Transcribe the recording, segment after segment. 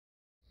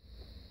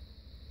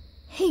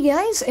Hey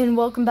guys, and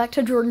welcome back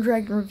to Jordan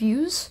Dragon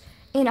Reviews.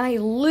 And I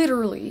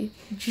literally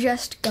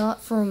just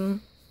got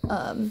from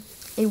a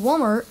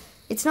Walmart.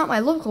 It's not my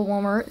local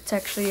Walmart. It's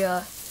actually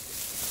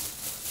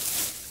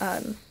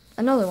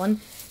another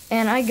one.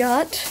 And I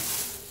got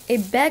a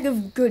bag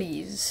of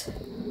goodies.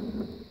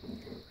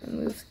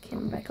 Move the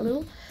camera back a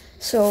little.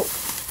 So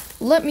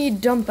let me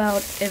dump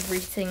out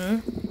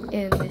everything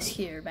in this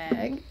here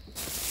bag.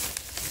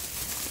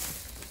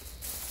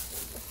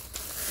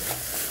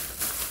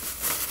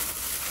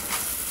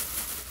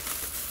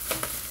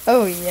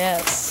 Oh,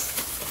 yes.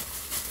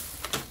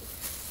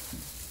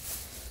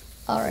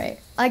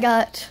 Alright, I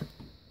got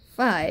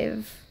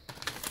 5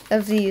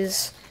 of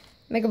these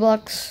Mega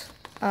Bloks,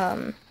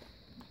 the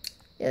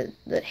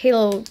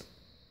Halo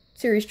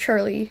Series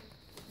Charlie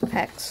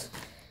packs.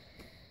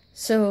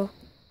 So,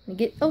 I'm gonna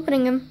get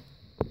opening them.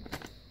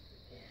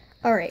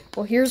 Alright,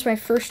 well, here's my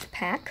first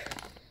pack.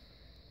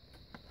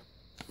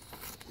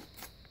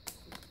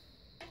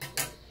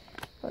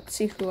 Let's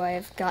see who I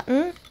have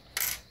gotten.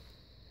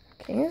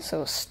 Okay,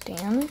 so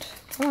stand.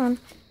 Come on.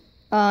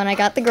 Oh, and I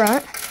got the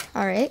grunt.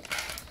 Alright.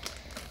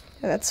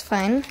 That's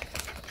fine.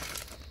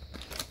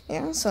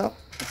 Yeah, so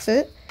that's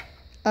it.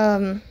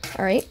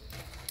 Alright.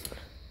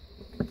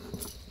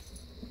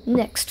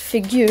 Next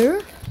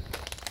figure.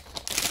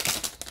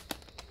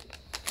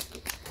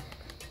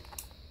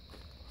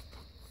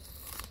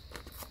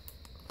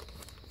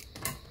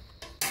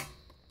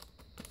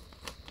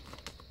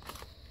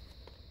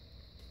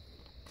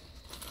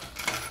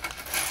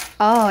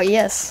 Oh,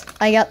 yes.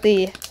 I got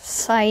the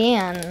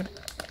cyan.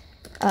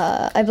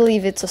 I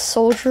believe it's a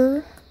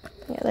soldier.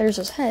 Yeah, there's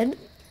his head.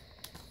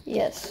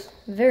 Yes,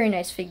 very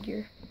nice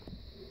figure.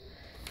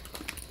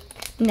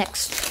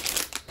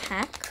 Next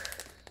pack.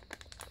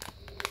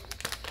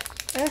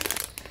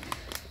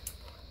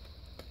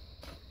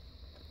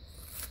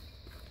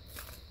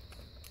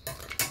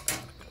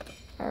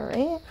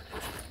 Alright.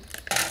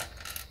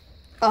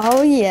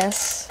 Oh,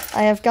 yes.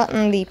 I have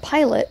gotten the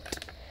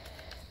pilot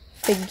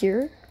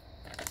figure.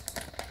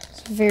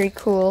 Very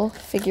cool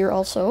figure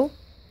also.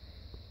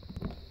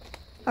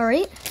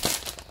 Alright,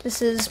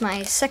 this is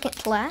my second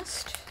to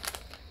last.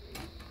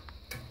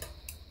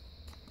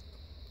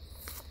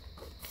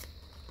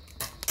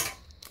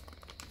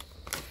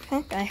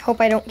 Okay, I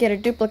hope I don't get a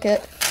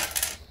duplicate.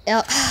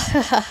 Yep.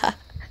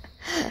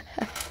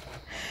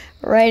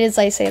 Right as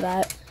I say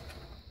that.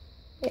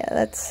 Yeah,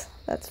 that's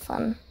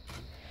fun.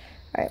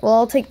 Alright, well,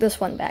 I'll take this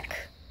one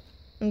back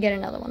and get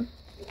another one.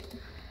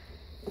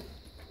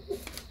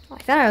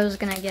 I thought I was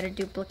gonna get a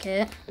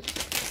duplicate.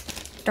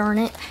 Darn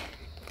it.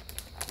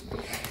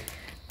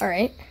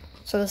 Alright,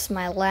 so this is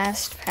my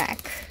last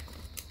pack.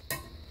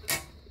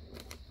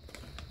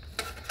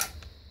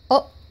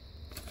 Oh!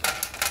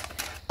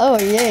 Oh,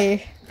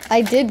 yay.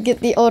 I did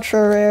get the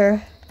ultra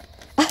rare.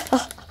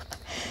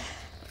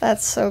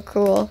 That's so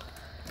cool.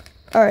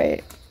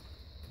 Alright.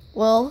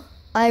 Well,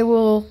 I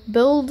will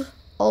build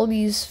all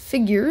these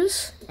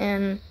figures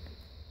and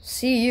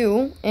see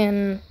you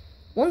in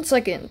 1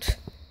 second.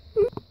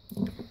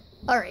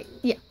 Alright,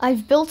 yeah,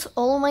 I've built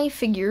all my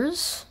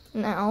figures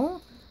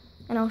now,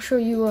 and I'll show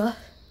you a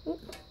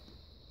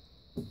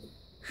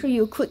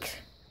quick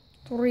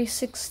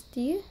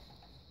 360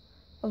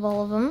 of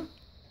all of them.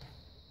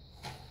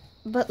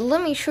 But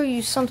let me show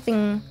you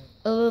something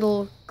a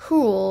little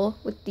cool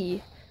with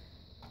the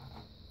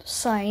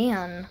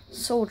cyan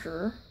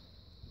soldier.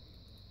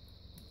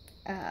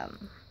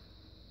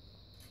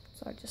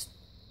 So I just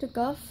took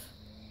off.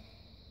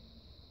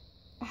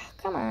 Oh,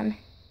 come on.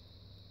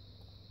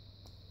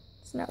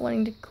 It's not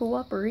wanting to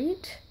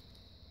cooperate.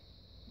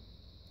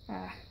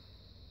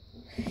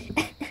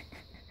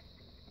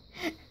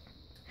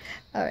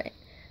 Alright,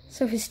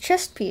 so his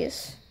chest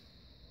piece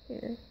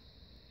here.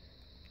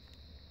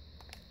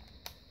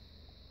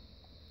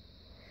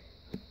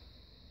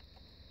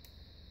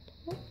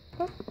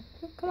 Oh,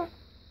 come on.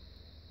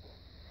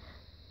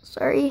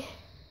 Sorry,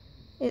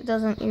 it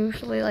doesn't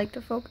usually like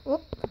to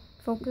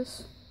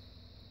focus.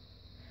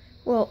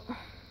 Well,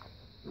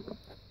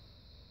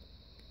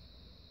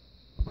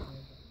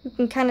 you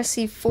can kind of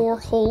see 4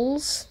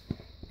 holes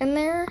in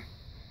there,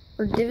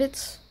 or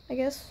divots, I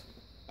guess.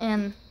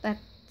 And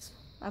that's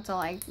all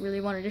I really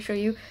wanted to show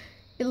you.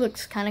 It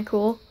looks kind of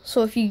cool.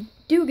 So if you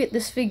do get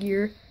this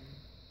figure,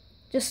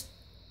 you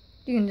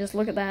can just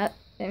look at that,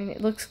 and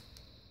it looks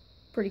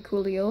pretty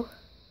coolio.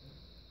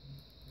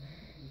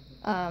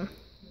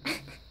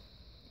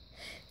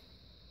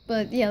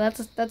 But yeah,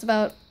 that's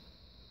about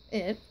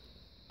it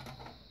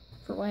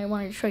for what I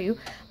wanted to show you.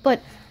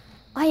 But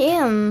I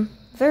am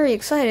very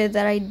excited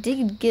that I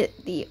did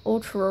get the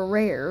ultra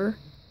rare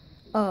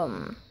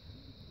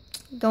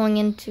going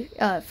into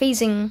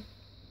phasing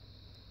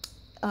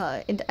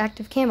into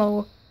active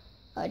camo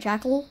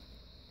jackal,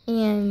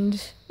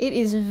 and it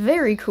is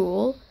very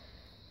cool.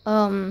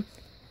 And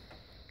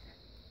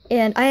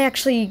I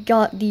actually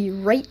got the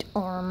right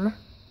arm,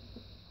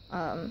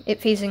 it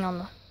facing on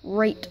the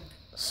right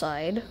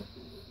side,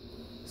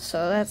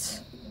 so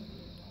it's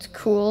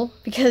cool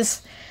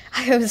because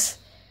I was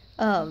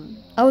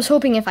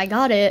hoping if I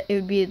got it, it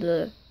would be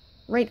the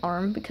right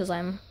arm because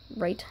I'm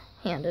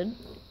right-handed.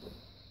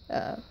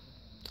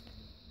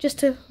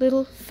 Just a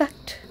little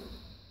fact,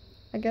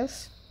 I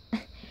guess.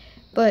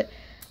 But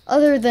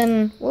other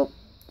than,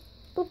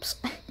 whoops.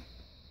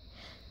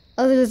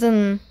 Other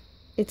than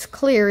it's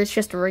clear, it's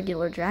just a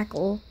regular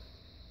jackal.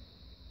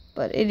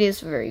 But it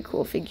is a very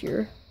cool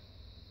figure.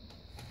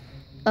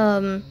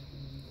 Then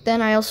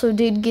I also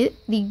did get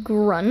the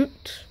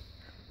grunt.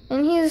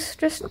 And he's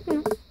just,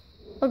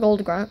 a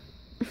gold grunt.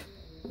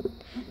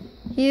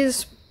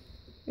 He's,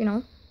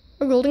 a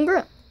golden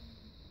grunt.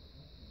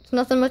 There's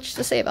nothing much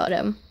to say about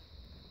him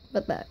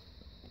but that.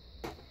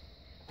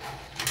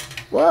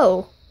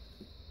 Whoa.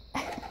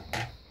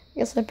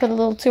 Guess I put a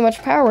little too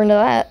much power into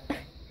that.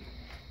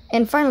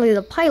 And finally,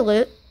 the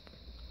pilot.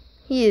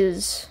 He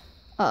is,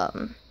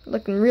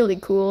 looking really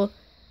cool.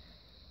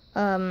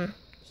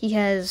 He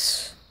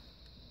has,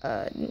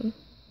 the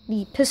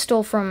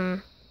pistol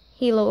from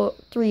Halo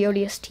 3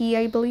 ODST,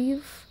 I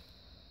believe.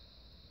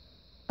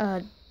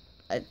 I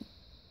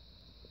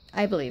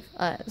believe.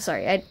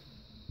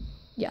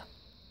 Yeah.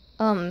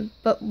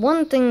 But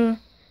one thing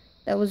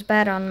that was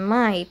bad on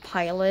my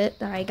pilot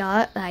that I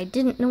got that I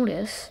didn't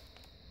notice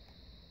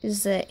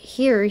is that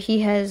here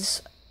he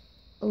has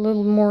a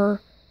little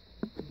more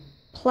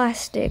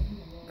plastic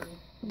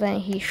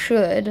than he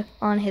should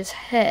on his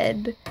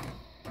head.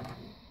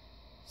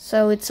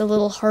 So it's a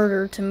little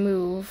harder to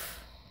move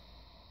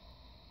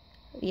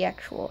the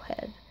actual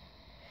head.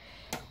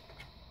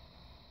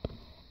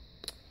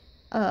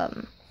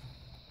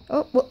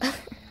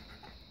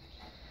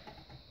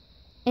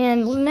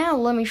 And now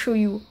let me show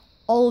you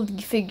all of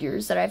the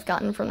figures that I've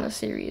gotten from the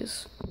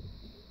series.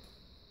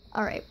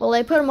 Alright, well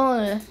I put them all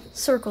in a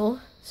circle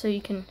so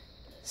you can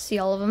see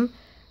all of them.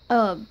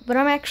 But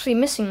I'm actually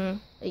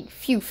missing a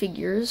few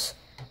figures.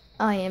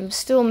 I am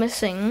still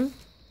missing,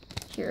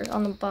 here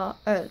on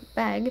the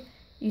bag,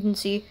 you can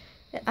see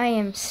that I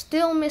am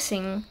still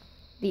missing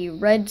the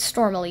red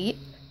Storm Elite,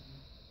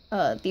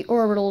 the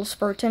Orbital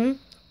Spartan,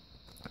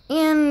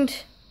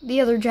 and the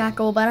other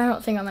Jackal, but I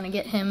don't think I'm gonna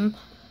get him,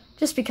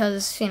 just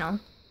because,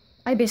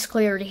 I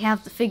basically already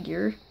have the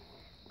figure.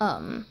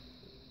 I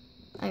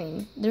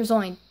mean, there's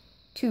only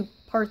 2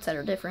 parts that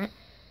are different,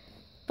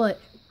 but,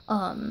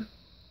 and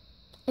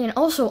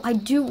also, I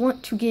do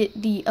want to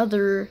get the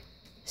other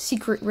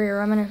secret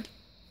rare. I'm gonna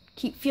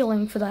keep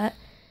feeling for that,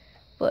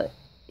 but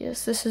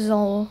yes,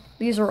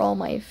 these are all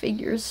my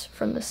figures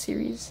from this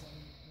series.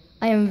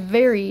 I am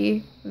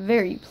very,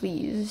 very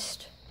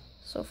pleased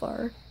so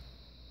far.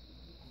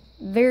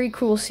 Very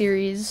cool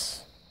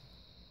series,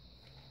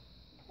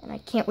 and I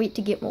can't wait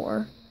to get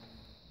more.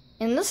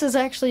 And this has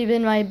actually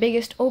been my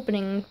biggest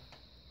opening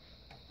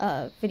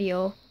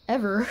video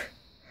ever.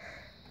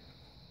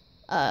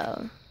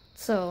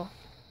 So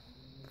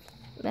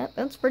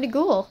that's pretty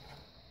cool.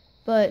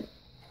 But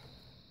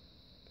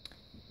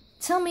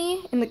tell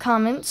me in the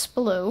comments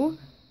below,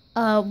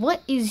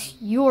 what is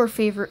your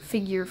favorite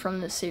figure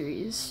from this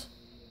series?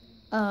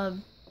 I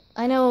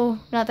know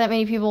not that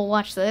many people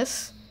watch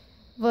this,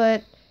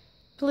 but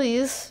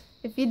please,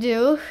 if you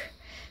do,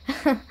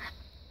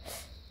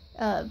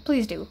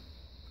 please do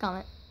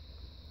comment.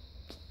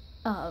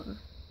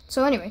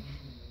 So anyway,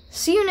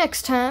 see you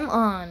next time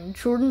on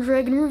Jordan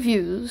Dragon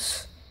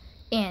Reviews,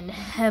 and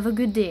have a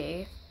good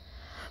day.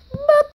 Bye.